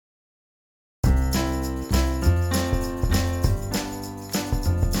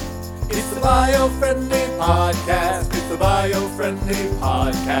the bio-friendly podcast. It's the bio-friendly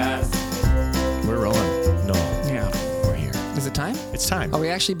podcast. We're rolling. No. Yeah. We're here. Is it time? It's time. Are we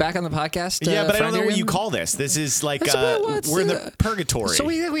actually back on the podcast? Yeah, but I don't know what Friday? you call this. This is like, What's we're in the purgatory. So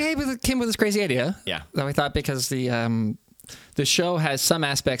we came with this crazy idea. Yeah. That we thought because the show has some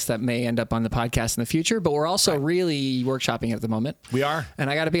aspects that may end up on the podcast in the future, but we're also really workshopping it at the moment. We are.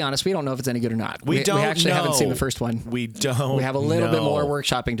 And I got to be honest, we don't know if it's any good or not. We actually haven't seen the first one. We don't. We have a little bit more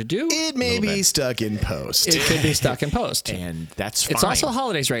workshopping to do. It may be stuck in post. It could be stuck in post. And that's fine. It's also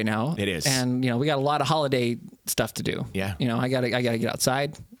holidays right now. It is. And, we got a lot of holiday stuff to do. Yeah. I got to get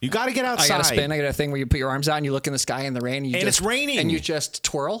outside. You got to get outside. I got to spin. I got a thing where you put your arms out and you look in the sky in the rain. And it's raining. And you just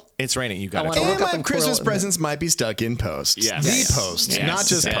twirl. It's raining. You got I to. wanna And look up my and Christmas twirl- presents might be stuck in post. Yes. The Yes. post, Yes. not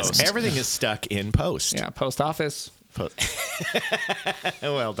just Yes. post. Everything is stuck in post. Yeah, post office.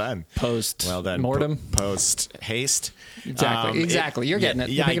 Well done. Post. Well done. Mortem. Post haste. Exactly. You're getting it.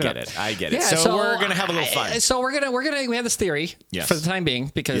 Yeah, I You're get picking it. I get it. Yeah, So we're gonna have a little fun. We have this theory Yes. for the time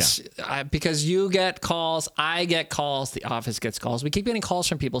being because you get calls, I get calls, the office gets calls. We keep getting calls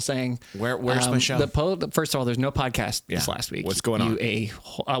from people saying, Where's my show? First of all, there's no podcast this last week. What's going on?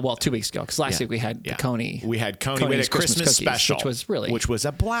 2 weeks ago because last week we had the Coney. We had Coney. We had Coney's a Christmas cookies, special, which was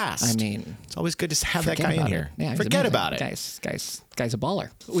a blast. I mean, it's always good to have that forget guy in about here. it. Yeah, he's forget amazing. about it, Guy's a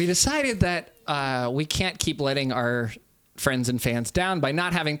baller. We decided that we can't keep letting our friends and fans down by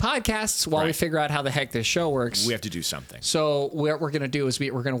not having podcasts while we Right. figure out how the heck this show works. We have to do something. So what we're going to do is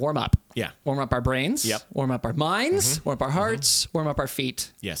we're going to warm up. Yeah. Warm up our brains. Yep. Warm up our minds. Warm up our hearts. Warm up our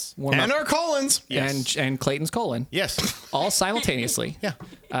feet. Yes. Warm And up our colons. Yes. and Clayton's colon. Yes. All simultaneously. Yeah.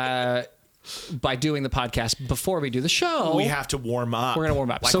 By doing the podcast before we do the show. We have to warm up. We're gonna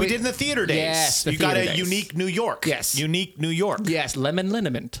warm up. Like So we we- did in the theater days. Yes, the you got theater a days. unique New York. Yes. Unique New York. Yes. Lemon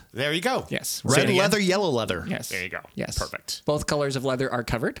liniment. There you go. Yes. Say it Red again. leather, yellow leather. Yes. There you go. Yes. Perfect. Both colors of leather are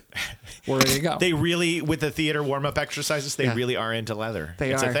covered. We're ready to go. They really, with the theater warm-up exercises, they Yeah. really are into leather.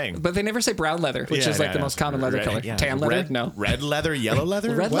 They it's are. a thing. But they never say brown leather, which Yeah, is like no, the no. most common leather Red- color. yeah. Tan leather? Red, No. Red leather, yellow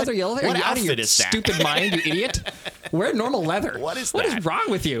leather? Red leather, yellow leather? What Are you out of outfit your is that? stupid mind, you idiot? Wear normal leather. What is What that? is wrong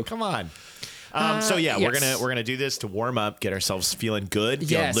with you? Come on. So yeah, we're yes. gonna do this to warm up, get ourselves feeling good,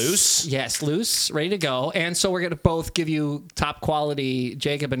 feeling loose. Yes, loose, ready to go. And so we're going to both give you top quality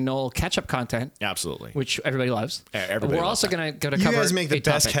Jacob and Noel catch-up content, Absolutely. which everybody loves. Everybody We're loves also that. going to You cover guys make the a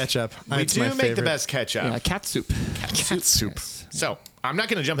best topic. ketchup. We That's do my make the favorite. best ketchup. Cat soup. Cat soup. So I'm not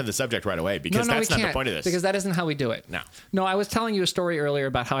going to jump into the subject right away because No, that's we not can't, the point of this. because that isn't how we do it. No, I was telling you a story earlier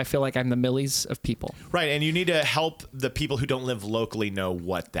about how I feel like I'm the Millies of people. Right, and you need to help the people who don't live locally know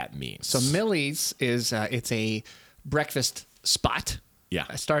what that means. So Millie's is it's a breakfast spot. Yeah.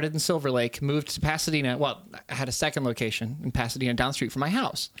 I started in Silver Lake, moved to Pasadena. Well, I had a second location in Pasadena down the street from my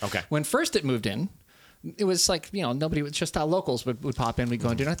house. Okay. When first it moved in, it was like, nobody was just locals would pop in. We'd go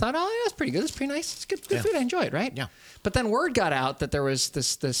and do it. And I thought, oh, yeah, that's pretty good. That's pretty nice. It's good food. I enjoy it, right? Yeah. But then word got out that there was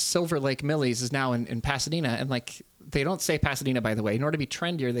this Silver Lake Millie's is now in Pasadena. And like, they don't say Pasadena, by the way. In order to be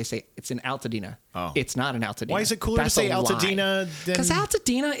trendier, they say it's in Altadena. Oh. It's not in Altadena. Why is it cooler That's to say a lie. Altadena than... Because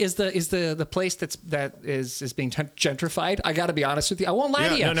Altadena is the place that is being gentrified. I got to be honest with you. I won't lie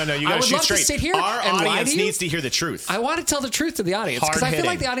to you. No. You I got to would shoot love straight. to sit here Our and lie to audience you. needs to hear the truth. I want to tell the truth to the audience because I feel like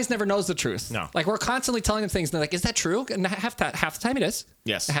Hard-hitting. the audience never knows the truth. No. Like we're constantly telling them things and they're like, is that true? And half the time it is.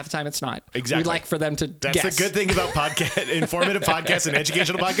 Yes. Half the time it's not. Exactly. We'd like for them to That's guess. the good thing about podcast, informative podcasts and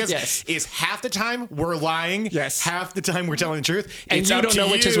educational podcasts. Yes. Is half the time we're lying. Yes. Half the time we're telling the truth. And it's you up don't to know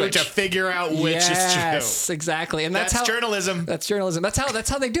which is you which. to figure out which is Yes, true. exactly. And That's how journalism. That's journalism. That's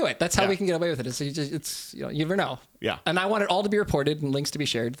how they do it. That's how Yeah. we can get away with it. It's you never know. Yeah. And I want it all to be reported and links to be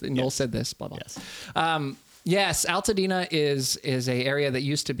shared. And Noel said this. Blah blah. Yes. Yes, Altadena is a area that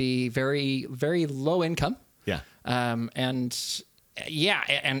used to be very very low income. Yeah. And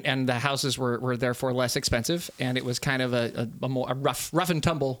the houses were therefore less expensive, and it was kind of a more rough and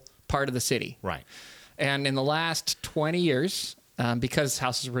tumble part of the city. Right. And in the last 20 years, because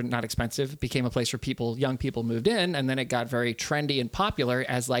houses were not expensive, it became a place where young people moved in, and then it got very trendy and popular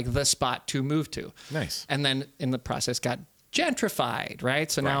as like the spot to move to. Nice. And then in the process got gentrified,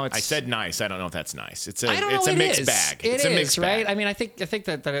 right? So now it's. I said nice. I don't know if that's nice. It's a I don't know. a mixed bag. It's a is, mixed right? bag. I mean, I think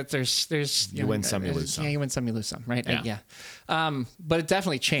that there's You win some, you lose some. Yeah, you win some, you lose some, right? Yeah. But it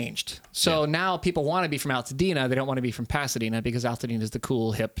definitely changed. So now people want to be from Altadena. They don't want to be from Pasadena because Altadena is the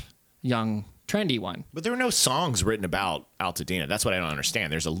cool, hip, young trendy one. But there were no songs written about Altadena. That's what I don't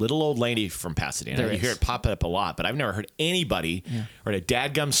understand. There's a little old lady from Pasadena. There you is. hear it pop up a lot, but I've never heard anybody write a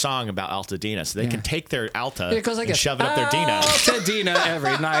dadgum song about Altadena. So they can take their Alta It goes like and this. shove it up their Dina. Altadena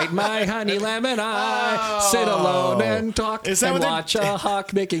every night, my honey lamb and I sit alone and talk Is that and what they're- watch a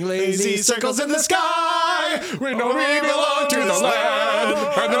hawk making lazy circles in the sky. sky. We know we belong to the land,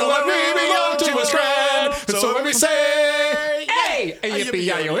 and the land we belong to is grand. And so when we say, hey,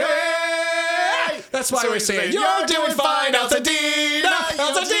 yippee-yi-yo-hey, that's why we're saying, you're doing fine, Altadena,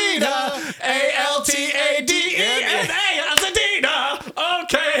 Altadena, Altadena, Altadena,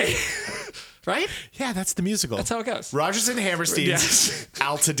 okay. Right? Yeah, that's the musical. That's how it goes. Rodgers and Hammerstein's Yes.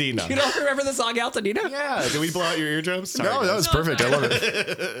 Altadena. You don't remember the song Altadena? Yeah. Did we blow out your eardrums? Sorry, No, that was perfect. I love it.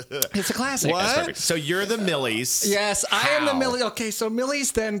 It's a classic. That's perfect. So you're the Millies. Yes, I am the How? Millie. Okay, so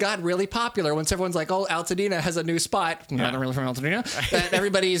Millie's then got really popular once everyone's like, oh, Altadena has a new spot. Not really from Altadena. That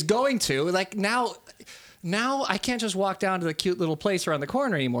everybody's going to. Like now I can't just walk down to the cute little place around the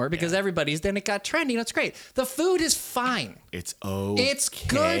corner anymore because everybody's, then it got trendy. That's great. The food is fine. It's okay. It's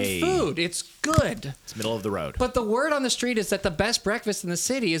good food. It's good. It's middle of the road. But the word on the street is that the best breakfast in the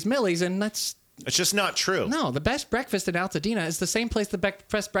city is Millie's, and that's It's just not true. no, the best breakfast in Altadena is the same place the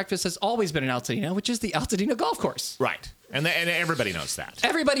best breakfast has always been in Altadena, which is the Altadena Golf Course. Right. And everybody knows that.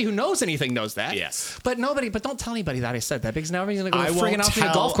 Everybody who knows anything knows that. Yes. But don't tell anybody that I said that because now everybody's going to I go to friggin' won't Altadena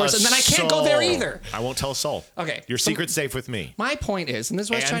tell Golf Course a and then I can't go there soul. either. I won't tell a soul. Okay. Your secret's safe with me. My point is, and this is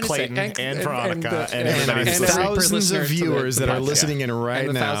what I was trying Clayton, to say. and Veronica, and and everybody who's and listening. every Thousands listener of to the viewers that are podcast. listening in right and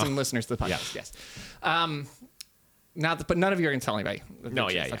the now. 1,000 listeners to the podcast, yes. But none of you are going to tell anybody. No,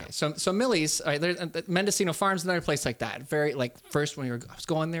 yeah. Okay. So Millie's, there's Mendocino Farms, another place like that. Very like first when I was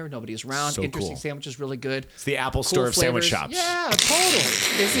going there, nobody was around. So Interesting cool. sandwiches, really good. It's the Apple Cool Store of sandwich flavors. shops. Yeah,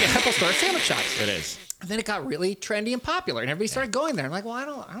 totally. It's the Apple Store of sandwich shops. It is. And then it got really trendy and popular, and everybody started going there. I'm like, well, I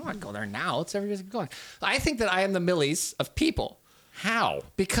don't want to go there now. It's everybody's going. I think that I am the Millies of people. How?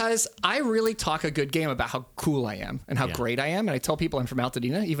 Because I really talk a good game about how cool I am and how great I am. And I tell people I'm from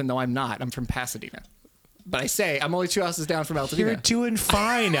Altadena, even though I'm not. I'm from Pasadena. But I say I'm only 2 houses down from Altadena. You're doing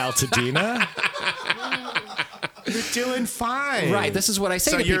fine, Altadena. You're doing fine. Right. This is what I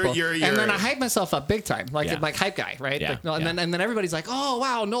say So to people. you're- and then I hype myself up big time, like Yeah. hype guy, right? Yeah, Like, and then everybody's like, oh,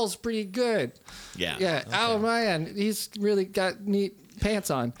 wow, Noel's pretty good. Yeah. Yeah. Okay. Oh, man, he's really got neat pants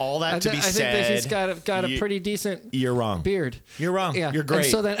on. All that to be I think that he's said, got a you- pretty decent You're wrong. beard. You're wrong. Yeah. You're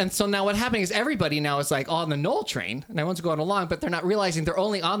great. And so now what's happening is everybody now is like on the Noel train, and everyone's going along, but they're not realizing they're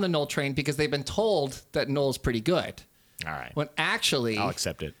only on the Noel train because they've been told that Noel's pretty good. All right. When actually, I'll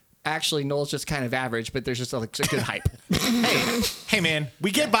accept it. Noel's just kind of average, but there's just a good hype. Hey, man, we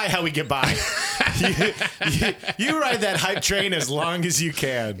get by how we get by. you ride that hype train as long as you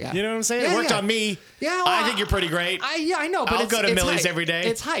can. Yeah. You know what I'm saying? Yeah, it worked yeah. on me. Yeah, well, I think you're pretty great. I know, but I'll it's, go to it's Millie's hype. every day.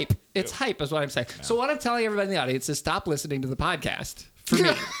 It's hype. It's hype is what I'm saying. So what I'm telling everybody in the audience is stop listening to the podcast. For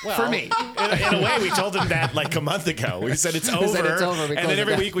me. For me. In a way, we told them that like a month ago. We said it's over. said it's over, we And close then it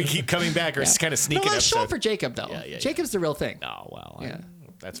every down. week we keep coming back or kind of sneaking No, let's show episode. up for Jacob, though. Yeah. Jacob's the real thing. Oh, well. Yeah.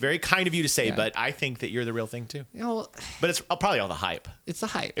 That's very kind of you to say, Yeah. but I think that you're the real thing too. You know, But it's probably all the hype. it's the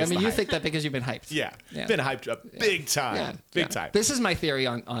hype. It's I mean, the you hype. think that because you've been hyped. Yeah. Yeah. Been hyped up big time. Yeah. Big Yeah. time. This is my theory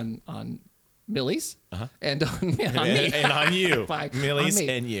on Millie's and on me. and on you. Fine. Millie's On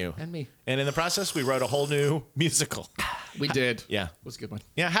me. and you. And me. And in the process, we wrote a whole new musical. We did. Yeah. It was a good one.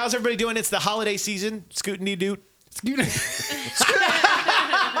 Yeah. How's everybody doing? It's the holiday season. Scootin' doot.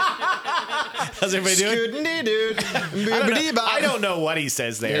 How's everybody doing? I don't know what he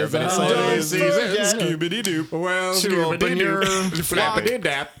says there, It's but it's the like holiday season. Scooby Doo. Well, To open your flappity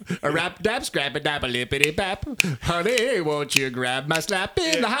dap, a rap dap, scrap a dap, a lippity bap. Honey, won't you grab my slap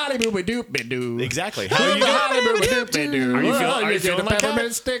in the holly booby doopy doo? Exactly. How are you The doing? holly booby doopy doo. Are you feeling get the like that?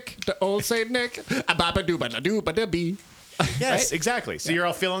 peppermint stick, the old Saint Nick, a bapa dooba da dooba da bee. Yes, Right? exactly. So you're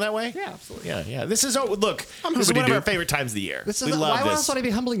all feeling that way? Yeah, absolutely. Yeah. This is look. This is one of hoopity-doo. our favorite times of the year. This is we love why this. else would I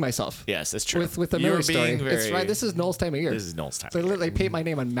be humbling myself? Yes, that's true. With the You're Miller story. being It's very- right. This is Noel's time of year. This is Noel's time. So of year. they paint my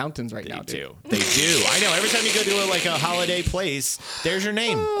name on mountains right They now, dude. do. They do. I know. Every time you go to like a holiday place, there's your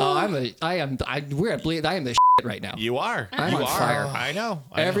name. Oh, I am the shit right now. You are. I'm you on are. fire. I know.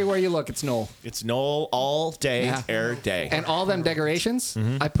 Everywhere you look, it's Noel. It's Noel all day, Yeah. every day. And all them decorations,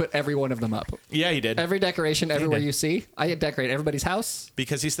 I put every one of them up. Yeah, you did. Every decoration, everywhere did. you see, I decorate everybody's house.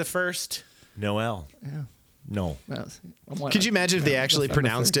 Because he's the first Noel. Yeah. No. Could you imagine if they actually that's the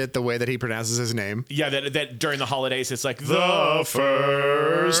pronounced it the way that he pronounces his name? Yeah, that during the holidays, it's like the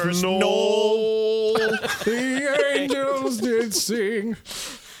first Noel. The angels did sing.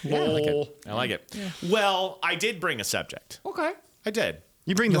 Yeah, I like it. I like it. Well, I did bring a subject. Okay. I did.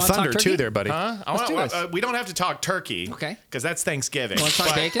 You bring the wanna talk thunder turkey? too there, buddy. Huh? do this. We don't have to talk turkey. Okay. Because that's Thanksgiving. You wanna talk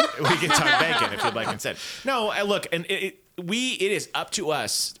But bacon? We can talk bacon if you'd like instead. No, look, and it is up to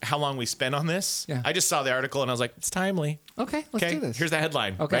us how long we spend on this. Yeah. I just saw the article and I was like, it's timely. Okay, let's do this. Here's the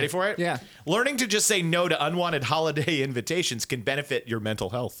headline. Okay. Ready for it? Yeah. Learning to just say no to unwanted holiday invitations can benefit your mental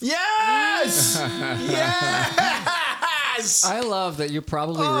health. Yes! Yes! I love that you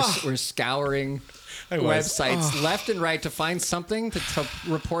probably were scouring was. websites left and right to find something to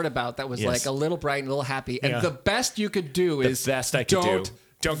report about that was Yes. like a little bright and a little happy. And Yeah. the best you could do is best I could do.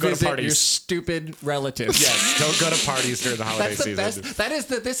 Don't go to visit parties. your stupid relatives. Yes, don't go to parties during the holiday That's the season.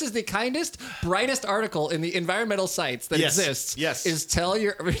 best. This is the kindest, brightest article in the environmental sites that Yes. exists. Yes. Is tell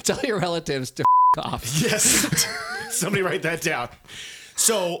your relatives to off. Yes. Somebody write that down.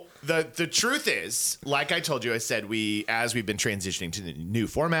 So the truth is, like I told you, I said as we've been transitioning to the new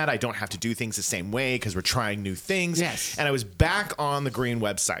format, I don't have to do things the same way because we're trying new things. Yes. And I was back on the green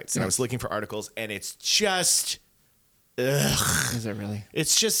websites and I was looking for articles and it's just Is it really?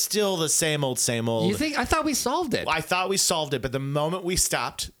 it's just still the same old, same old. You think? I thought we solved it. I thought we solved it, but the moment we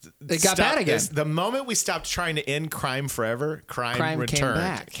stopped, It got bad again. The moment we stopped trying to end crime forever, crime Came returned,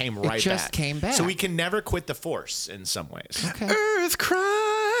 back. came It right just back. came back. So we can never quit the force in some ways. Okay. Earth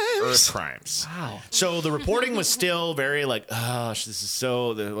crimes. Earth crimes. Wow. So the reporting was still very like, oh, this is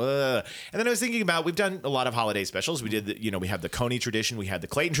so. And then I was thinking about we've done a lot of holiday specials. We did, we have the Coney tradition, we had the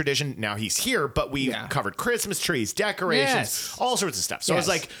Clayton tradition. Now he's here, but we covered Christmas trees, decorations, Yes. all sorts of stuff. So I was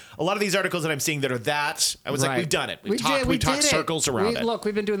like, a lot of these articles that I'm seeing that are that, I was like, we've done it. We talked circles around it. Look,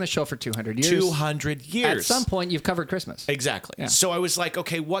 we've been doing the show for 200 years. 200 years. At some point, you've covered Christmas. Exactly. Yeah. So I was like,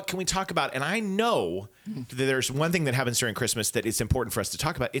 okay, what can we talk about? And I know that there's one thing that happens during Christmas that is important for us to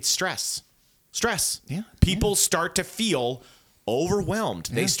talk about. It's stress. Stress. Yeah. People start to feel overwhelmed.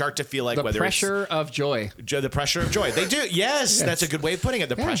 They start to feel like The whether pressure of joy. it's the pressure of joy. They do. Yes, that's a good way of putting it.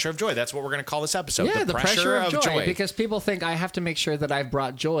 The pressure of joy. That's what we're going to call this episode. Yeah, the pressure of joy. Because people think I have to make sure that I've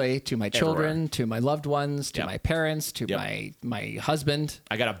brought joy to my children, Everywhere. to my loved ones, to Yep. my parents, to Yep. my husband.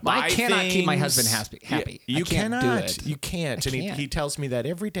 I got to buy I cannot keep my things. husband happy. You I can't cannot. do it. You can't. I And can't. he tells me that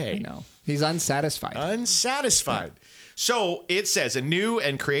every day. No, he's unsatisfied. Unsatisfied. So it says a new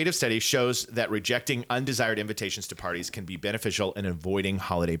and creative study shows that rejecting undesired invitations to parties can be beneficial in avoiding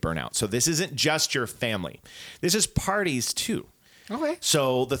holiday burnout. So this isn't just your family. This is parties too. Okay.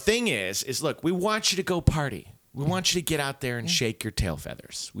 So the thing is look, we want you to go party. We want you to get out there and shake your tail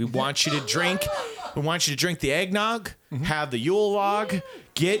feathers. We want you to drink. We want you to drink the eggnog, have the Yule log,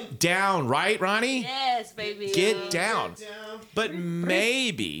 get down, right, Ronnie? Yes, baby. Get down. But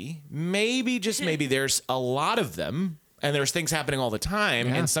maybe, just maybe there's a lot of them and there's things happening all the time.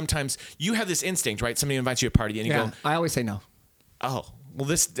 Yeah. And sometimes you have this instinct, right? Somebody invites you to a party and you Yeah, go, I always say no. oh, well,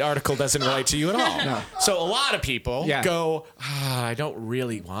 this article doesn't relate to you at all. No. So a lot of people Yeah. go, I don't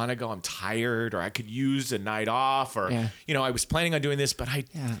really want to go. I'm tired, or I could use a night off, or, Yeah. I was planning on doing this, but I.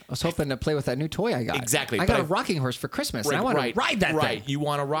 Yeah, I was hoping to play with that new toy I got. Exactly, I but got I- a rocking horse for Christmas, and I want to ride that right. thing. You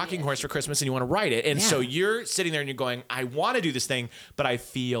want a rocking horse for Christmas and you want to ride it. And Yeah. so you're sitting there and you're going, I want to do this thing, but I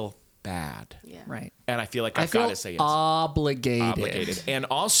feel bad. Yeah. Right. And I feel like I I've got feel to say yes. obligated. And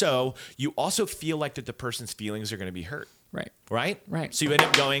also, you also feel like that the person's feelings are going to be hurt. Right. Right? Right. So you end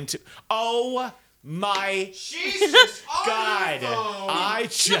up going to, oh my Jesus God. I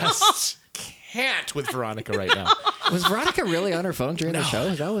just can't with Veronica right now. Was Veronica really on her phone during the show?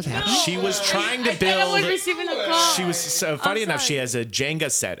 Is that what was happening? She was trying to I thought I was build. receiving a call. She was so funny enough. sorry. She has a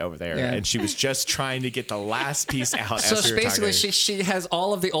Jenga set over there, Yeah. and she was just trying to get the last piece out. So as we were basically, talking. she has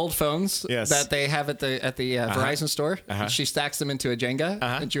all of the old phones Yes. that they have at the Verizon store. Uh-huh. She stacks them into a Jenga,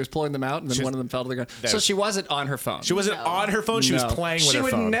 and she was pulling them out, and then She was- one of them fell to the ground. So was- she wasn't on her phone. She wasn't on her phone. She was No. playing with she her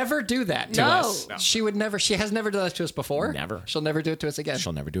would phone. never do that to No. us. No. She would never. She has never done that to us before. Never. She'll never do it to us again.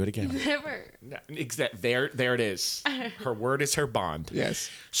 She'll never do it again. Never. There it is. Her word is her bond. Yes.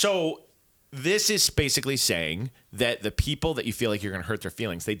 So this is basically saying that the people that you feel like you're going to hurt their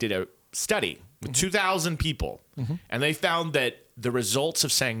feelings, they did a study with 2,000 people, and they found that the results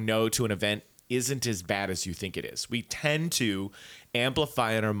of saying no to an event isn't as bad as you think it is. We tend to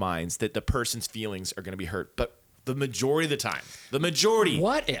amplify in our minds that the person's feelings are going to be hurt, but the majority of the time,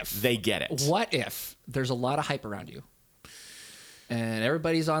 What if they get it? What if there's a lot of hype around you, and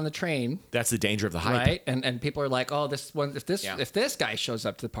everybody's on the train, That's the danger of the hype. right? And people are like, oh, this one, if Yeah. this guy shows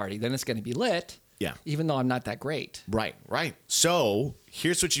up to the party, then it's going to be lit. Yeah. Even though I'm not that great. Right. So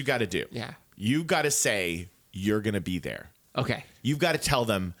here's what you got to do. Yeah. You got to say you're going to be there. Okay. You've got to tell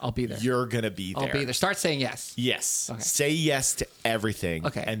them I'll be there. You're going to be there. I'll be there. Start saying yes. Yes. Okay. Say yes to everything.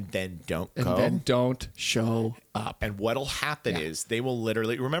 Okay. And then don't And go. then don't show up. And what'll happen is they will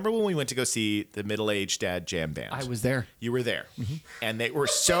literally remember when we went to go see the middle-aged dad jam band. I was there. You were there. And they were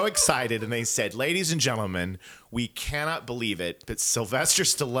so excited and they said, "Ladies and gentlemen, we cannot believe it, but Sylvester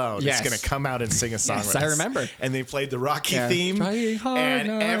Stallone Yes. is going to come out and sing a song Yes, with I us." remember. And they played the Rocky Yeah. theme. Trying hard And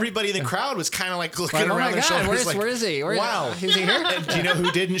now. everybody in the crowd was kind of like looking Like, oh around my their God, shoulders where is he? Wow. Is he here? And do you know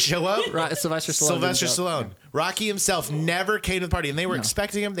who didn't show up? Sylvester Stallone. Sylvester didn't show up. Stallone. Rocky himself never came to the party, and they were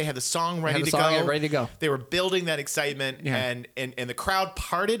expecting him. They had the song ready the to song go. ready to go. They were building that excitement, Yeah. and the crowd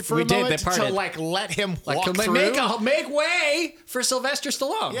parted for We a did, moment they parted. to like let him walk Like, through. make way for Sylvester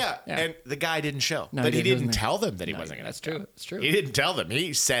Stallone. Yeah. And the guy didn't show, No, but he he didn't didn't. tell them that he wasn't going to. That's true. It's true. He didn't tell them.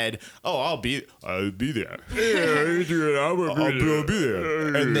 He said, "Oh, I'll be there. I'll be there."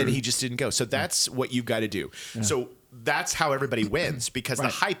 And then he just didn't go. So that's what you've got to do. So that's how everybody wins because the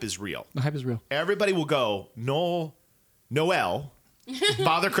hype is real. The hype is real. Everybody will go, Noel,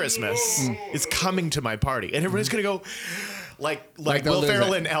 Father Christmas is coming to my party. And everybody's going to go like they'll Will lose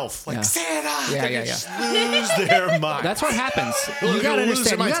Ferrell it. and Elf. Like, Yeah. Santa! Yeah, They yeah, just lose their mind. That's what happens. They're You gotta gonna lose understand.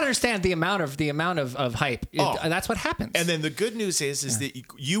 their You minds. gotta understand the amount of hype. That's what happens. And then the good news is that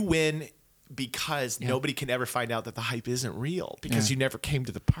you win because nobody can ever find out that the hype isn't real because you never came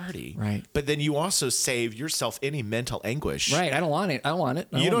to the party. Right. But then you also save yourself any mental anguish. right, I don't want it. I don't want it.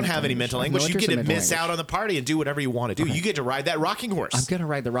 You don't have any mental I have no anguish. You interest get in to mental miss anguish. out on the party and do whatever you want to do. You get to ride that rocking horse. I'm gonna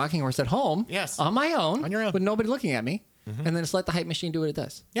ride the rocking horse at home. Yes. On my own. On your own. With nobody looking at me. And then just let the hype machine do what it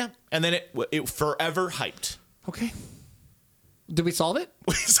does. Yeah. And then it forever hyped. Okay. Did we solve it?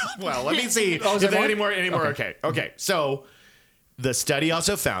 Well, let me see Oh, is if there there more? any more. Okay. So the study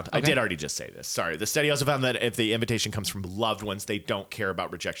also found, I did already just say this. Sorry. The study also found that if the invitation comes from loved ones, they don't care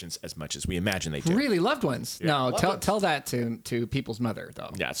about rejections as much as we imagine they do. Really, loved ones. No, loved tell ones. tell that to people's mother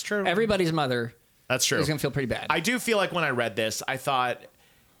though. Yeah, that's true. Everybody's mother That's true. is gonna feel pretty bad. I do feel like when I read this, I thought,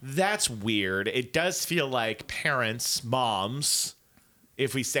 that's weird. It does feel like parents, moms,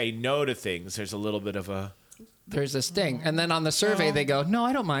 if we say no to things, there's a little bit of a... There's this thing, and then on the survey they go, "No,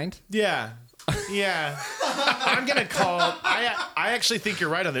 I don't mind." Yeah. I'm going to call... I actually think you're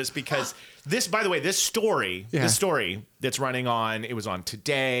right on this because this, by the way, this story that's running on, it was on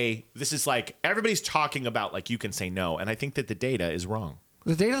Today. This is like, everybody's talking about like you can say no. And I think that the data is wrong.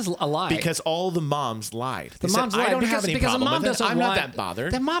 The data's a lie. Because all the moms lied. the They said, mom's I lied don't because, have any because the problem mom with it. doesn't I'm want, not that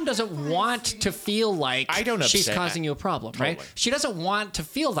bothered. The mom doesn't want to feel like I don't she's upset. causing you a problem, right? Totally. She doesn't want to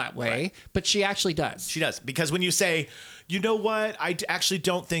feel that way, but she actually does. She does. Because when you say, you know what, actually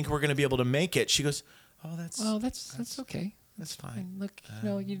don't think we're going to be able to make it, she goes, oh, that's okay. that's fine. Look,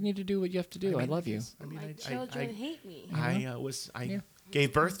 you need to do what you have to do. I love you. My children hate me. I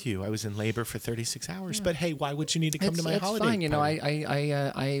gave birth to you. I was in labor for 36 hours. But hey, why would you need to come to my it's holiday? fine. You know, party?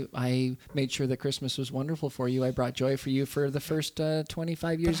 I made sure that Christmas was wonderful for you. I brought joy for you for the first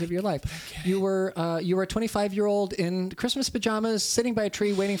 25 years of your life. You were a 25-year-old in Christmas pajamas, sitting by a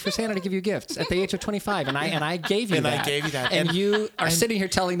tree, waiting for Santa to give you gifts at the age of 25, and I gave you And I that. gave you that. and And- you are sitting here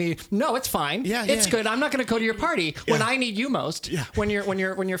telling me, no, it's fine. Yeah, it's yeah. good. I'm not going to go to your party when I need you most. Yeah. When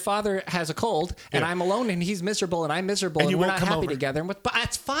your father has a cold and Yeah. I'm alone and he's miserable and I'm miserable And and, you we're won't not come happy over. together. But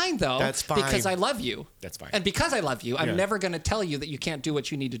that's fine though. That's fine. Because I love you. That's fine. And because I love you, I'm Yeah. never going to tell you that you can't do what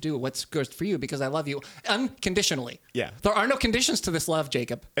you need to do, what's good for you, because I love you unconditionally. Yeah. There are no conditions to this love,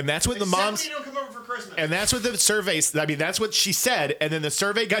 Jacob. And that's what the moms... don't come over for Christmas. And that's what the surveys, I mean, that's what she said. And then the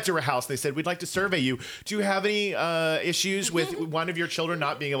survey got to her house. They said, we'd like to survey you. Do you have any issues with one of your children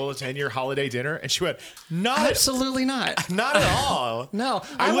not being able to attend your holiday dinner? And she went, Absolutely not. not at all. No.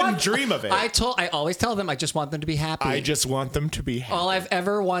 I wouldn't dream of it. I always tell them I just want them to be happy. I just want them to be happy. All I've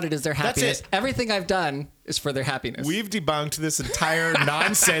ever wanted is their That's happiness. it. Everything I've done is for their happiness. We've debunked this entire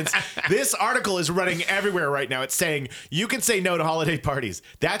nonsense. This article is running everywhere right now. It's saying you can say no to holiday parties.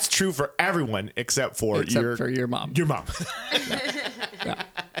 That's true for everyone except for your mom. Your mom.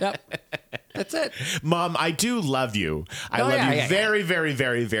 Yep. That's it. Mom, I do love you. I Oh, love yeah, you yeah, very, very,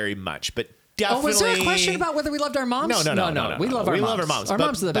 very, very much. But definitely. Oh, was there a question about whether we loved our moms? No. We love our moms. love our moms. Our But-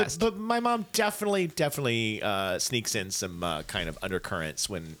 moms are the best. But my mom definitely sneaks in some kind of undercurrents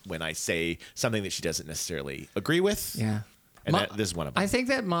when I say something that she doesn't necessarily agree with. Yeah. And this is one of them. I think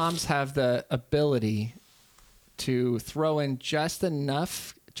that moms have the ability to throw in just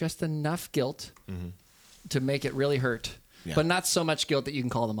enough guilt to make it really hurt, Yeah. but not so much guilt that you can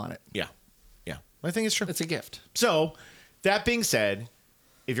call them on it. Yeah. I think it's true. It's a gift. So, that being said,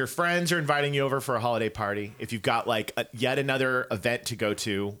 if your friends are inviting you over for a holiday party, if you've got like yet another event to go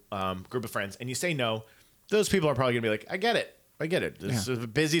to, group of friends, and you say no, those people are probably gonna be like, I get it. I get it. It's a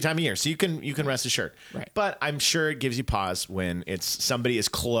busy time of year, so you can rest assured. Right. But I'm sure it gives you pause when it's somebody as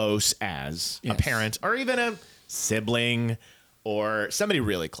close as a parent or even a sibling or somebody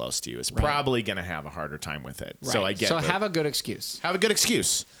really close to you is probably going to have a harder time with it. Right. So I get So it. have a good excuse. Have a good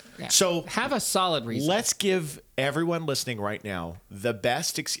excuse. Yeah. So have a solid reason. let's give everyone listening right now the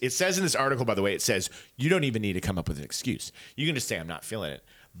best. It says in this article, by the way, it says you don't even need to come up with an excuse. You can just say, I'm not feeling it.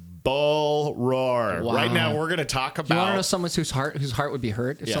 Bull roar. Wow. Right now, we're going to talk about. You want to know someone whose heart would be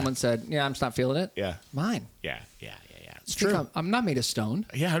hurt if someone said, "Yeah, I'm just not feeling it." Yeah. Mine. Yeah. It's I think true. I'm not made of stone.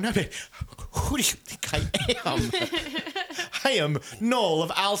 Yeah, I'm not. Who do you think I am? I am Noel of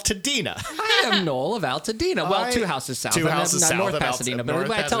Altadena. I am Noel of Altadena. Well, 2 houses south. Two houses not south North of Pasadena, but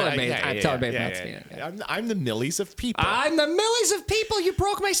North I tell Pasadena. everybody Yeah. Pasadena. Yeah. I'm the Millies of people. I'm the millies of people. You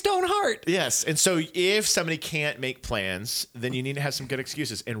broke my stone heart. Yes. And so if somebody can't make plans, then you need to have some good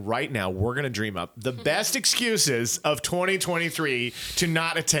excuses. And right now, we're going to dream up the best excuses of 2023 to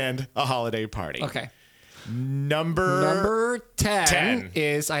not attend a holiday party. Okay. Number 10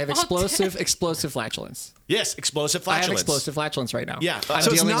 is I have explosive flatulence. Yes, explosive I have flatulence. explosive flatulence right now. Yeah. I'm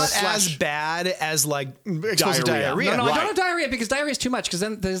So it's dealing not with as bad as like explosive diarrhea. No, I Right. don't have diarrhea because diarrhea is too much because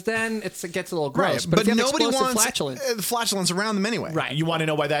then it gets a little gross. Right. But, if you have nobody explosive wants flatulence, the flatulence around them anyway. right? You want to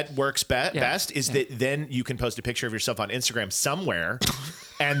know why that works best? Is that then you can post a picture of yourself on Instagram somewhere,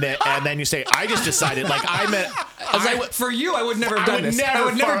 and then you say, "I just decided like I'm at." I was like, for you, I would never have I done would this. never I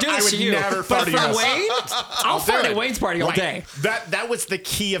would never fart- do I this would to you. never But fart for to you. Wayne, I'll fart at Wayne's party all Right. day. That was the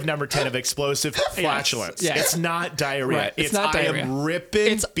key of number 10 of explosive flatulence. yes. It's not diarrhea. Right. It's not diarrhea. I am ripping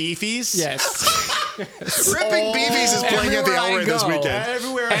It's- beefies. Yes. Ripping Beefies is playing at the Everywhere I El Rey this go. weekend.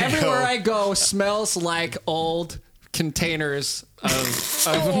 Everywhere I go smells like old containers of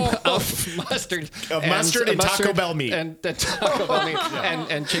mustard, and Taco Bell meat. and Taco Bell meat,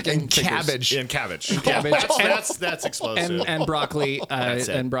 and chicken fingers. Cabbage. And cabbage. Cabbage. That's explosive. and broccoli That's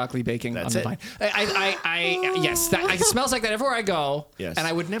it. and broccoli baking That's on the it. vine. Yes, it smells like that everywhere I go. Yes. And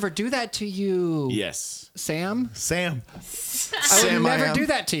I would never do that to you. Yes. Sam. Sam. I would Sam, I never am. do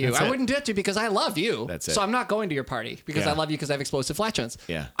that to you. That's I it. wouldn't do it to you because I love you. That's it. So I'm not going to your party because Yeah. I love you because I have explosive flatulence.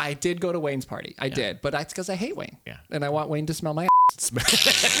 Yeah. I did go to Wayne's party. I did, but that's because I hate Wayne. Yeah. And I want Wayne to smell my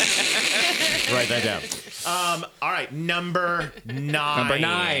Write that down. All right. Number 9. Number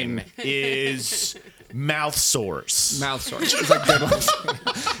 9 is mouth sores. mouth sores. It's a good one.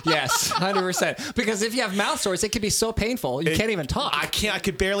 Yes, 100%. Because if you have mouth sores, it can be so painful you can't even talk. I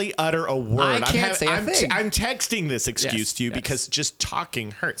could barely utter a word. I can't say a thing. I'm texting this excuse Yes, to you yes. because just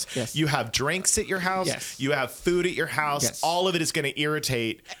talking hurts. Yes. You have drinks at your house. Yes. You have food at your house. Yes. All of it is going to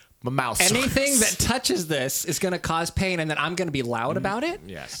irritate my mouth. Anything sores. that touches this is going to cause pain, and then I'm going to be loud about it.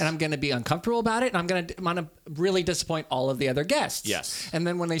 Yes. And I'm going to be uncomfortable about it, and I'm going to really disappoint all of the other guests. Yes. And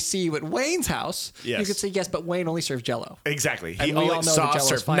then when they see you at Wayne's house, Yes. you could say yes, but Wayne only serves Jello. Exactly. And He we all only know that soft Jell-O's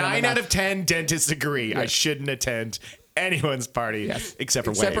serve. fine on the 9 mouth. out of 10 dentists agree I Yes. shouldn't attend anyone's party except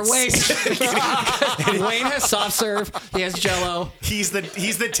for Except Wayne's. for Wayne. Wayne has soft serve. He has Jello. He's the 10th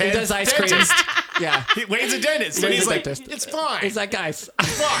He does ice cream. dentist. Yeah. Wayne's a dentist. And Wayne's he's a like, dentist. it's fine. He's like, guys.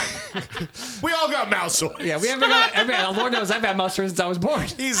 fine. We all got mouth sores. Yeah, we haven't got. Lord knows I've had mouth sores since I was born.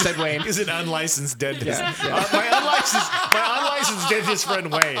 Said Wayne. He's an unlicensed dentist. Yeah, yeah. My unlicensed dentist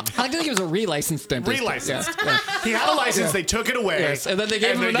friend Wayne. I think he was a relicensed dentist. Relicensed. Yeah, yeah. He had a license. They took it away. Yes, and then they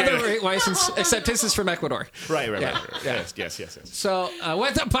gave him they another gave it- license, except his is from Ecuador. Right. Yeah, yeah. Yes. So,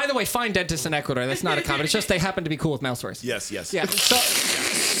 by the way, fine dentists in Ecuador. That's not a comment. It's just they happen to be cool with mouth sores. Yes. Yeah.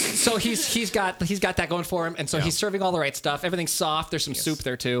 So he's got that going for him, and so he's serving all the right stuff. Everything's soft. There's some soup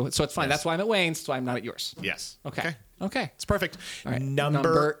there too, so it's fine. That's why I'm at Wayne's. So I'm not at yours. Yes. Okay. It's perfect. All right.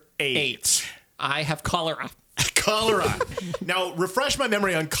 Number 8. I have cholera. Cholera. Now, refresh my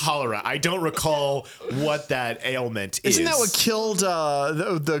memory on cholera. I don't recall what that ailment is. Isn't that what killed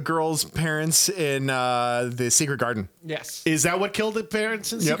the girl's parents in the Secret Garden? Yes. Is that what killed the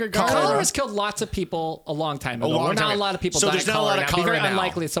parents in Yep. Secret Garden? Cholera has killed lots of people a long time ago. long time Not a ago. lot of people So die there's of not a lot cholera of now. It'd be cholera very now.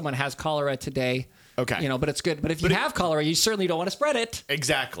 unlikely that someone has cholera today. Okay. But it's good. But if you have cholera, you certainly don't want to spread it.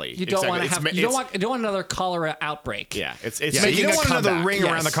 Exactly. You don't want to have. You don't want another cholera outbreak. Yeah. It's Yeah, making you don't a want another comeback. ring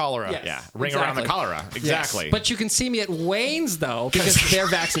around the cholera. Yes. Yeah. Ring around the Exactly. cholera. Yes. Exactly. But you can see me at Wayne's though because they're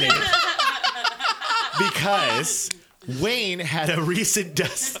vaccinated. Because Wayne had a recent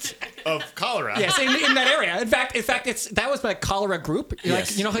dust of cholera. Yes, in that area. In fact, that was my cholera group.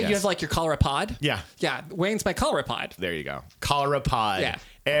 Yes, Like, you know how you yes. have like your cholera pod? Yeah. Yeah. Wayne's my cholera pod. There you go. Cholera pod. Yeah.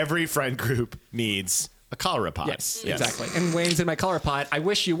 Every friend group needs a cholera pod. Yes, exactly. And Wayne's in my cholera pod. I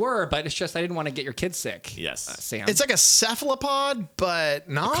wish you were, but it's just I didn't want to get your kids sick. Yes. Sam. It's like a cephalopod, but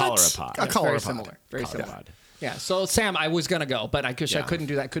not cholera pod. A Yes, cholera very pod. similar. Very Cholera similar. pod. Yeah. So Sam, I was gonna go, but I Yeah. couldn't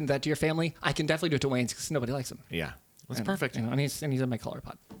do that. Couldn't do that to your family. I can definitely do it to Wayne's because nobody likes him. Yeah. That's perfect. And he's in my color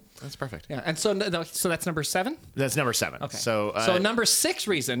pod. That's perfect. Yeah, and so that's number 7. That's number 7. Okay. So number 6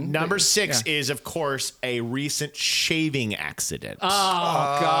 reason. number 6 is, of course, a recent shaving accident. Oh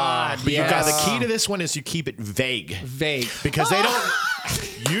God! But you got the key to this one is you keep it vague. Vague. Because they don't.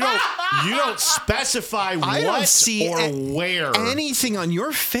 You don't specify I what don't see or where anything on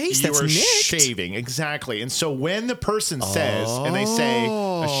your face you that's are nicked. shaving. Exactly. And so when the person says, and they say,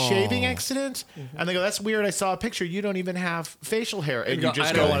 a shaving accident, and they go, that's weird, I saw a picture, you don't even have facial hair. And you just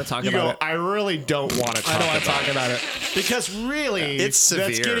I don't want to talk about it. I really don't want to talk about it. I don't want to talk about it. Because really, It's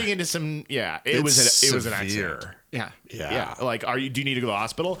that's severe. getting into some, it was an accident. Yeah. Yeah. Like, do you need to go to the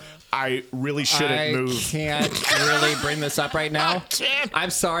hospital? I really shouldn't move. I can't really bring this up right now. I'm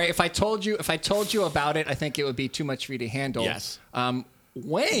sorry. If I told you about it, I think it would be too much for you to handle. Yes.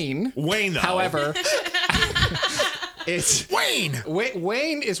 Wayne, though. however, it's Wayne.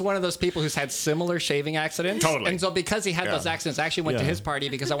 Wayne is one of those people who's had similar shaving accidents. Totally. And so because he had those accidents, I actually went to his party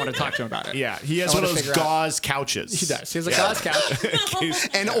because I want to talk to him about it. Yeah, he has I one of wanna those figure out- gauze couches. He does. He has a gauze couch.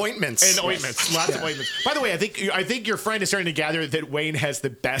 And ointments. And ointments, lots of ointments. By the way, I think your friend is starting to gather that Wayne has the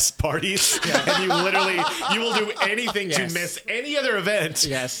best parties, and you will do anything to Yes. miss any other event.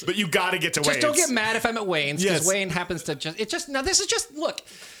 Yes. But you got to get to Just Wayne's. don't get mad if I'm at Wayne's because Yes. Wayne happens to now this is just look.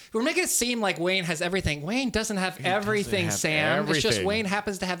 We're making it seem like Wayne has everything. Wayne doesn't have everything, have Sam. It's just everything. Wayne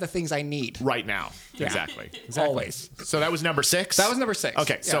happens to have the things I need. right now. Yeah. Exactly. Always. So that was number 6. That was number 6.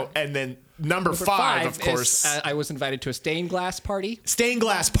 Okay. Yeah. So and then number Number 5, of is, course, I was invited to a stained glass party. stained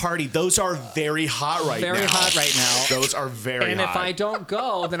glass party. Those are very hot right now. Very hot right now. Those are very And hot. if I don't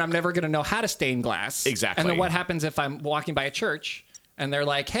go, then I'm never going to know how to stain glass. Exactly. And then what happens if I'm walking by a church and they're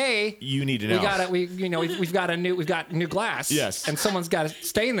like, "Hey, You need to know. we've got new glass. Yes. And someone's got to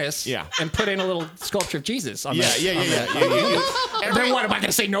stain this. Yeah. And put in a little sculpture of Jesus on Yeah. And then what? Am I going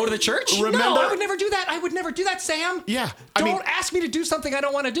to say no to the church? Remember- No, I would never do that. I would never do that, Sam. Yeah. Don't ask me to do something I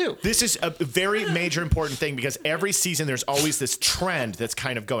don't want to do. This is a very major important thing because every season there's always this trend that's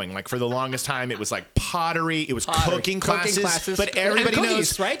kind of going. Like for the longest time, it was like pottery, it was cooking classes, but everybody and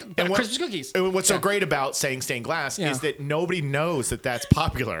knows, cookies, right? Christmas cookies. And what's so Yeah. great about saying stained glass Yeah. is that nobody knows that that's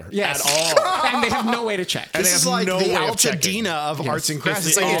popular Yes. at all. And they have no way to check. And This they is have like no the way of checking. Altadena of arts and crafts.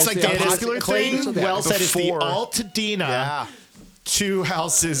 It's It's like the it is popular Clayton thing. well said it's the before. Altadena. Yeah. 2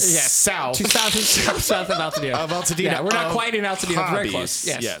 houses Yes. south. 2,000 south of Altadena. Of Altadena. Yeah, we're not Of quite in Altadena. We're very hobbies. close.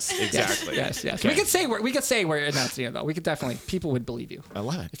 Yes. Yes, exactly. Yes. Okay. We could say we're in Altadena though. We could definitely people would believe you. I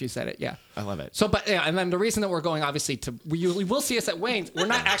love it. If you said it. Yeah. I love it. So, but yeah, and then the reason that we're going obviously to we will see us at Wayne's. We're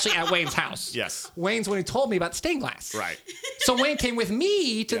not actually at Wayne's house. Yes. Wayne's when he told me about stained glass. Right. So Wayne came with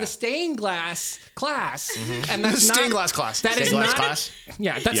me to Yeah. the stained glass class, Mm-hmm. and that's not Stained glass class. That is Stained glass not. class?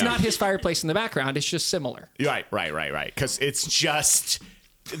 Yeah, that's Yeah. not his fireplace in the background. It's just similar. Right. Because it's just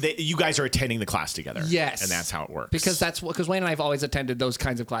you guys are attending the class together. Yes. And that's how it works. Because Wayne and I have always attended those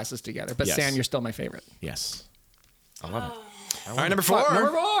kinds of classes together. But Yes. Sam, you're still my favorite. Yes. I love it. All right, number 4.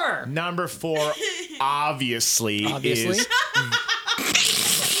 Number 4. Number 4, obviously, is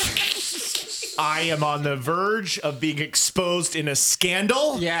I am on the verge of being exposed in a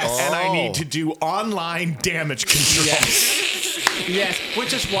scandal. Yes. And I Oh. need to do online damage control. Yes,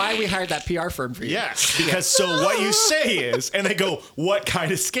 which is why we hired that PR firm for you. Yes, because so what you say is, and they go, what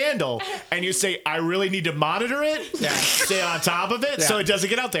kind of scandal? And you say, I really need to monitor it, stay on top of it, so it doesn't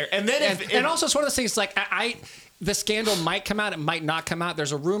get out there. And then And also, it's one of those things like the scandal might come out, it might not come out.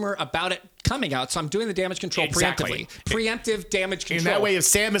 There's a rumor about it coming out, so I'm doing the damage control Exactly. preemptive damage control. in that way, if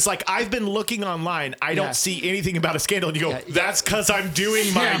Sam is like, I've been looking online, I don't see anything about a scandal, and you go, that's because I'm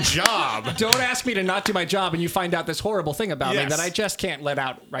doing my job. Don't ask me to not do my job, and you find out this horrible thing about me Yes. that I just can't let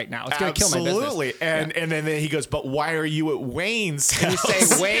out right now. It's going to kill my business. Absolutely. And then he goes, but why are you at Wayne's You house?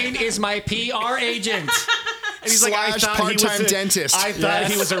 say Wayne is my PR agent. And he's like, I Slash thought he was part-time a dentist. I thought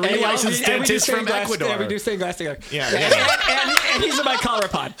he was a real licensed dentist from Ecuador. Yeah, we do stained glass together. Yeah. And he's in my collar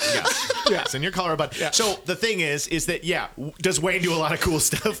pod. Yes, in your collar, bud. So the thing is that, does Wayne do a lot of cool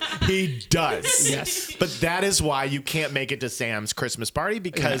stuff? He does. Yes. But that is why you can't make it to Sam's Christmas party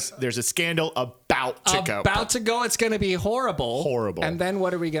because there's a scandal about to go. About to go. It's going to be horrible. Horrible. And then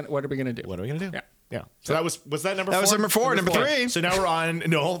what are we going to do? What are we going to do? Yeah. So that was that number 4? That was number 4. Number 3. So now we're on,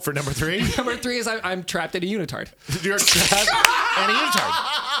 for number 3. Number 3 is I'm trapped in a unitard. You're trapped and a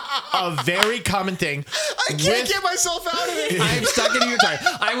unitard. a very common thing. I can't get myself out of it. I'm stuck in a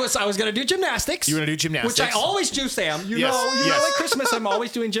unitard. I was going to do gymnastics. You want to do gymnastics? Which I always do, Sam. You Yes, know, yes. at Christmas, I'm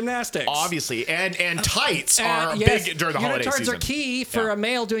always doing gymnastics. Obviously, and tights are yes, big during the holiday unitards season. are key for a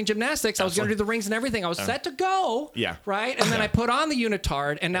male doing gymnastics. I was going to do the rings and everything. I was set to go. Yeah. Right? And then I put on the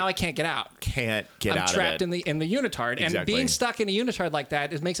unitard, and now I can't get out. Can't get I'm out trapped of it. in the unitard. And Exactly. being stuck in a unitard like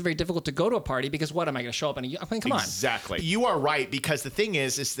that, it makes it very difficult to go to a party because what am I going to show up in I mean, come on. Exactly. You are right, because the thing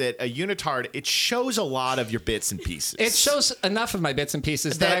is that a unitard, it shows a lot of your bits and pieces. It shows enough of my bits and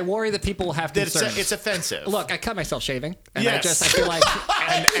pieces that I worry that people will have that concerns. it's offensive. Look, I cut myself shaving, and Yes. I feel like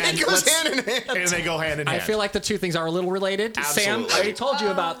and It goes let's- hand in hand. And they go hand in I hand. feel like the two things are a little related. Sam, Absolutely. I already told you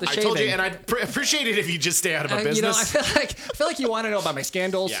about the I shaving. told you, and I'd appreciate it if you just stay out of my business. You know, I feel like you want to know about my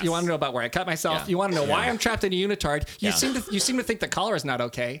scandals. Yes. You want to know about where I cut myself. Yeah. You want to know why I'm trapped in a unitard. You Yeah. seem to think the collar is not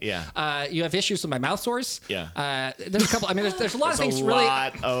okay. Yeah. You have issues with my mouth sores. Yeah. There's a couple. I mean, there's a lot of There's things. a Really,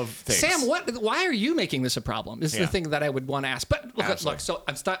 lot of things. Sam, why are you making this a problem? This is Yeah. the thing that I would want to ask. But look, Absolutely. so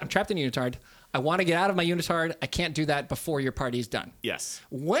I'm stuck. I'm trapped in a unitard. I want to get out of my unitard. I can't do that before your party's done. Yes.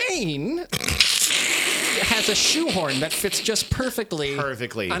 Wayne has a shoehorn that fits just perfectly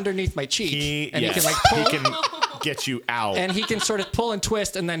underneath my cheek. He can like he pull, can get you out. and he can sort of pull and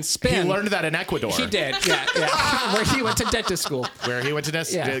twist and then he spin. learned that in Ecuador. He did, yeah. Where he went to dentist school. Where he went to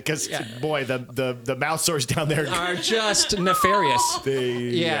this, Yeah, because yeah. boy, the mouth sores down there Are just nefarious.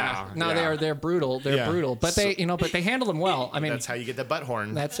 yeah. They're brutal. They're Yeah. brutal, but they handle them well. I mean, That's how you get the butt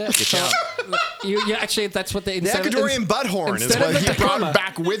horn. that's it. Get So, you out. you actually that's what they. The Ecuadorian butt horn is instead of what the he brought diploma.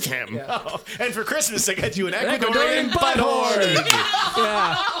 back with him. Oh, and for Christmas, I got you an Ecuadorian Ecuadorian butt horn.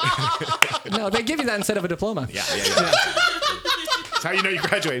 Yeah. No, they give you that instead of a diploma. Yeah. That's how you know you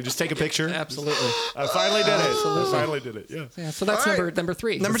graduated. Just take a picture. Absolutely. I finally did it. I finally did it. Yeah. Yeah. So that's All right. number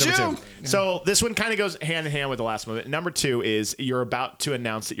three. Number two. So this one kind of goes hand in hand with the last one. Number two is you're about to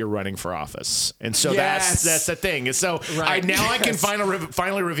announce that you're running for office, and so Yes. that's the thing. And so Right. I can Yes.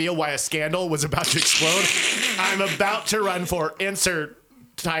 finally reveal why a scandal was about to explode. I'm about to run for insert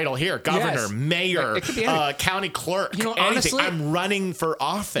title here: governor, Yes. mayor, It could be anything. county clerk. You know, anything. honestly- I'm running for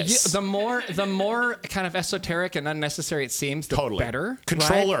office. The more kind of esoteric and unnecessary it seems, the Totally. better.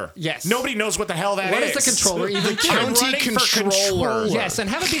 Controller. Right? Yes. Nobody knows what the hell that What is. does the controller even do? I'm County running for controller. Yes, and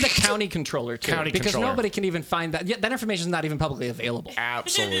have it be the county controller too, County because controller. nobody can even find that. Yeah, that information is not even publicly available.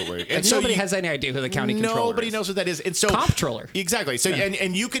 Absolutely. And so nobody you- has any idea who the county controller Nobody is. knows what that is. And so Comptroller. Exactly. So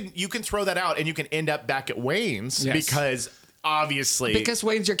and you can throw that out and you can end up back at Wayne's Yes. because obviously Because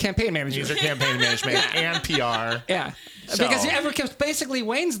Wayne's your campaign manager. these are campaign management and PR. Yeah. So- Because basically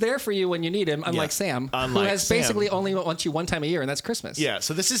Wayne's there for you when you need him, unlike Yeah. Sam, who Unlike has Sam. basically only wants you one time a year, and that's Christmas. Yeah.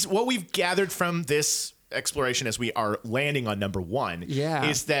 So this is what we've gathered from this exploration as we are landing on number one. Yeah.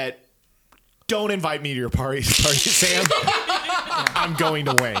 Is that don't invite me to your party, Sam. I'm going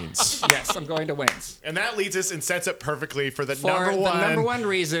to Wayne's. Yes, I'm going to Wayne's. And that leads us and sets up perfectly for the For number one. the number one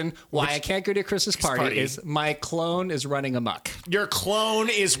reason why I can't go to a Christmas party party. is my clone is running amok. Your clone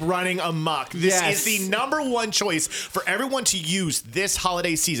is running amok. This Yes. is the number one choice for everyone to use this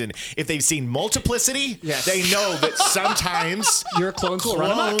holiday season. If they've seen Multiplicity, Yes. they know that sometimes Your clones will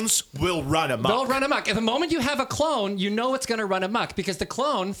run amok. clones will run amok. They'll run amok. And the moment you have a clone, you know it's going to run amok because the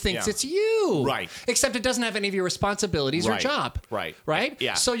clone thinks Yeah. it's you. Right. Except it doesn't have any of your responsibilities or Right. job. Right. Right?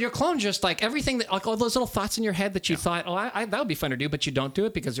 Yeah. So your clone just like everything, like all those little thoughts in your head that you thought, oh, that would be fun to do, but you don't do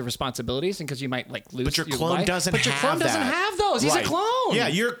it because of responsibilities and because you might like lose But your your clone life. doesn't But your have clone doesn't that. have those. He's a Right. clone. Yeah,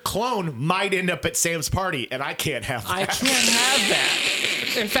 your clone might end up at Sam's party, and I can't have that. I can't have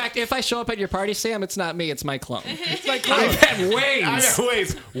that. In fact, if I show up at your party, Sam, it's not me, it's my clone. It's my clone. I'm at Wayne's. I'm at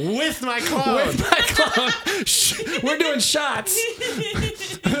Wayne's with my clone. With my clone. We're doing shots.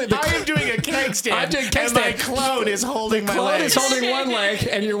 I am doing a keg stand, I'm doing keg and my stand. clone is holding my Clone legs. is holding one leg,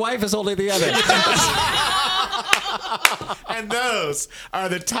 and your wife is holding the other. And those are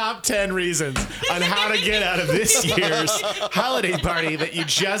the top 10 reasons on how to get out of this year's holiday party that you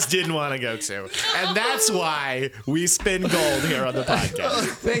just didn't want to go to. And that's why we spin gold here on the podcast.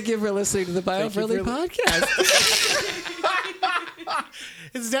 Thank you for listening to the Bio-Friendly Podcast.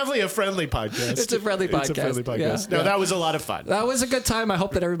 It's definitely a friendly podcast. It's a friendly It's a podcast. friendly podcast. Yeah, No, yeah. that was a lot of fun. That was a good time. I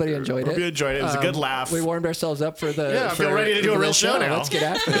hope that everybody enjoyed Hope it. you enjoyed it. It was a good laugh. We warmed ourselves up for the. Yeah, I feel for ready to do the a real show now. Let's get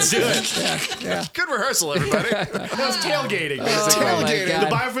after Let's it. do it. Yeah. Good rehearsal, everybody. That was tailgating, basically. Oh, my God. The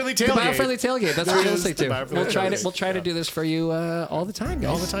bio-friendly tailgate. The Bio-Friendly Tailgate. That's what That we're is listening the to. Bio-Friendly We'll try to Tailgate. we'll try to do this for you all the time, guys.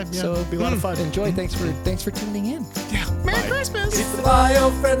 All the time, yeah. So It'll be a lot of fun. Enjoy. Thanks for tuning in. Merry Christmas. It's the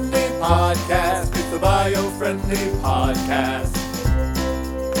Bio-Friendly Podcast. It's the Bio-Friendly Podcast.